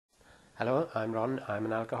Hello, I'm Ron. I'm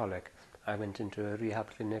an alcoholic. I went into a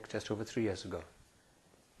rehab clinic just over 3 years ago.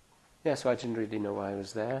 Yeah, so I didn't really know why I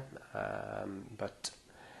was there, but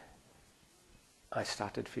I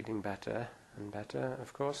started feeling better and better,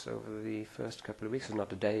 of course, over the first couple of weeks. There's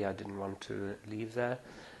not a day I didn't want to leave there.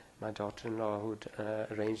 My daughter-in-law, who'd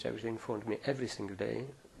arranged everything, phoned me every single day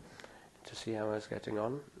to see how I was getting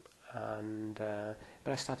on, and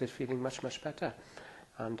but I started feeling much, much better.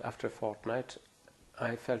 And after a fortnight,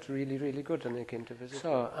 I felt really, really good, and they came to visit.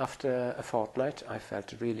 So after a fortnight, I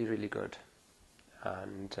felt really, really good.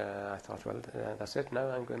 And I thought, well, that's it. Now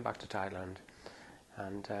I'm going back to Thailand.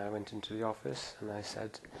 And I went into the office and I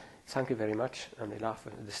said, thank you very much. And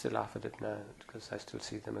they still laugh at it now because I still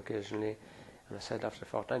see them occasionally. And I said after a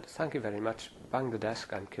fortnight, thank you very much. Bang the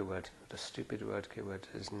desk, I'm cured. The stupid word cured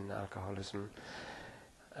is in alcoholism.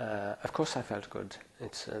 Of course I felt good.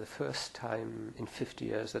 It's the first time in 50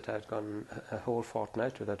 years that I'd gone a whole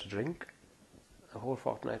fortnight without a drink. A whole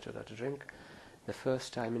fortnight without a drink. The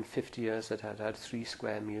first time in 50 years that I'd had 3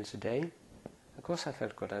 square meals a day. Of course I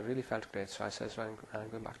felt good. I really felt great. So I said, well, I'm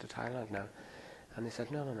going back to Thailand now. And they said,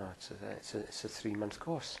 no, it's a 3-month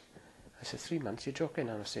course. I said, 3 months? You're joking?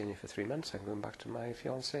 I'm staying here for 3 months. I'm going back to my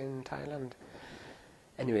fiancée in Thailand.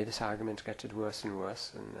 Anyway, this argument got worse and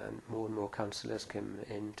worse, and more counsellors came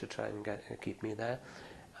in to try and keep me there.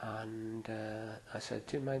 And I said,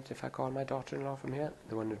 do you mind if I call my daughter-in-law from here,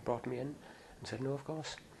 the one who brought me in? And said, no, of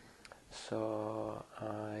course. So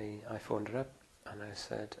I phoned her up and I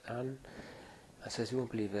said, Anne, I says, you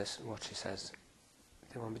won't believe this, what she says.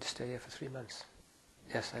 They want me to stay here for 3 months.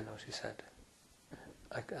 Yes, I know, she said.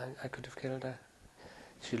 I could have killed her.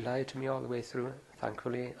 She lied to me all the way through.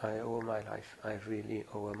 Thankfully, I owe her my life. I really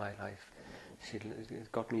owe her my life. She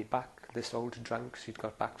got me back, this old drunk. She'd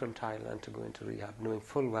got back from Thailand to go into rehab, knowing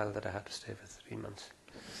full well that I had to stay for 3 months.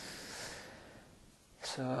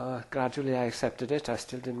 So gradually I accepted it. I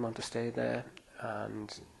still didn't want to stay there.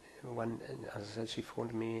 And as I said, she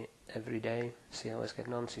phoned me every day to see how I was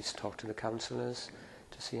getting on. She'd talk to the counsellors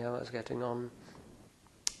to see how I was getting on.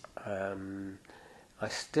 I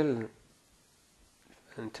still,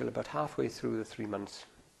 until about halfway through the 3 months,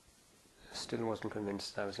 still wasn't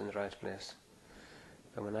convinced I was in the right place.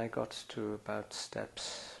 But when I got to about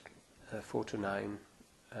steps 4 to 9,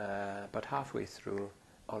 about halfway through,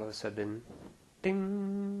 all of a sudden,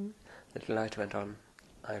 ding, the little light went on.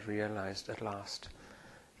 I realised at last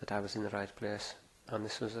that I was in the right place and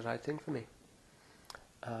this was the right thing for me.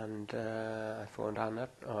 And I phoned Anne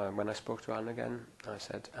up. When I spoke to Anne again, I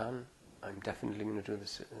said, Anne, I'm definitely going to do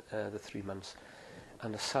this, the 3 months.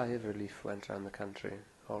 And a sigh of relief went around the country.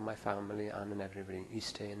 All my family, Anne and everybody, he's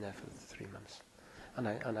staying there for the 3 months.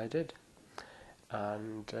 And I did.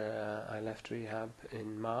 And I left rehab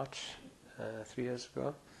in March 3 years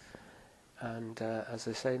ago. And as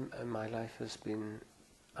I say, my life has been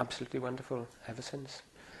absolutely wonderful ever since.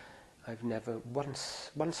 I've never, once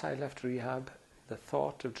I left rehab, the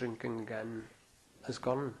thought of drinking again has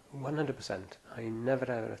gone 100%. I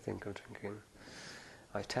never ever think of drinking.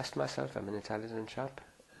 I test myself, I'm an intelligent chap,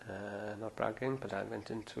 not bragging, but I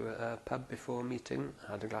went into a pub before a meeting,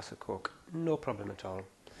 had a glass of Coke, no problem at all.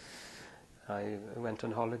 I went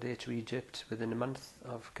on holiday to Egypt within a month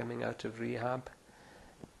of coming out of rehab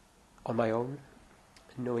on my own,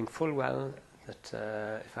 knowing full well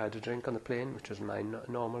that if I had a drink on the plane, which was my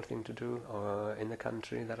normal thing to do, or in the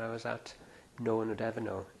country that I was at, no one would ever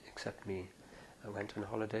know except me. I went on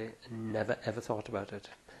holiday and never ever thought about it.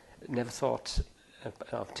 Never thought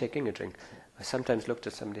of taking a drink. I sometimes looked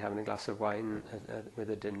at somebody having a glass of wine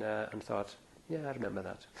with a dinner and thought, yeah, I remember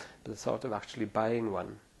that. But the thought of actually buying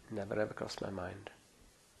one never ever crossed my mind.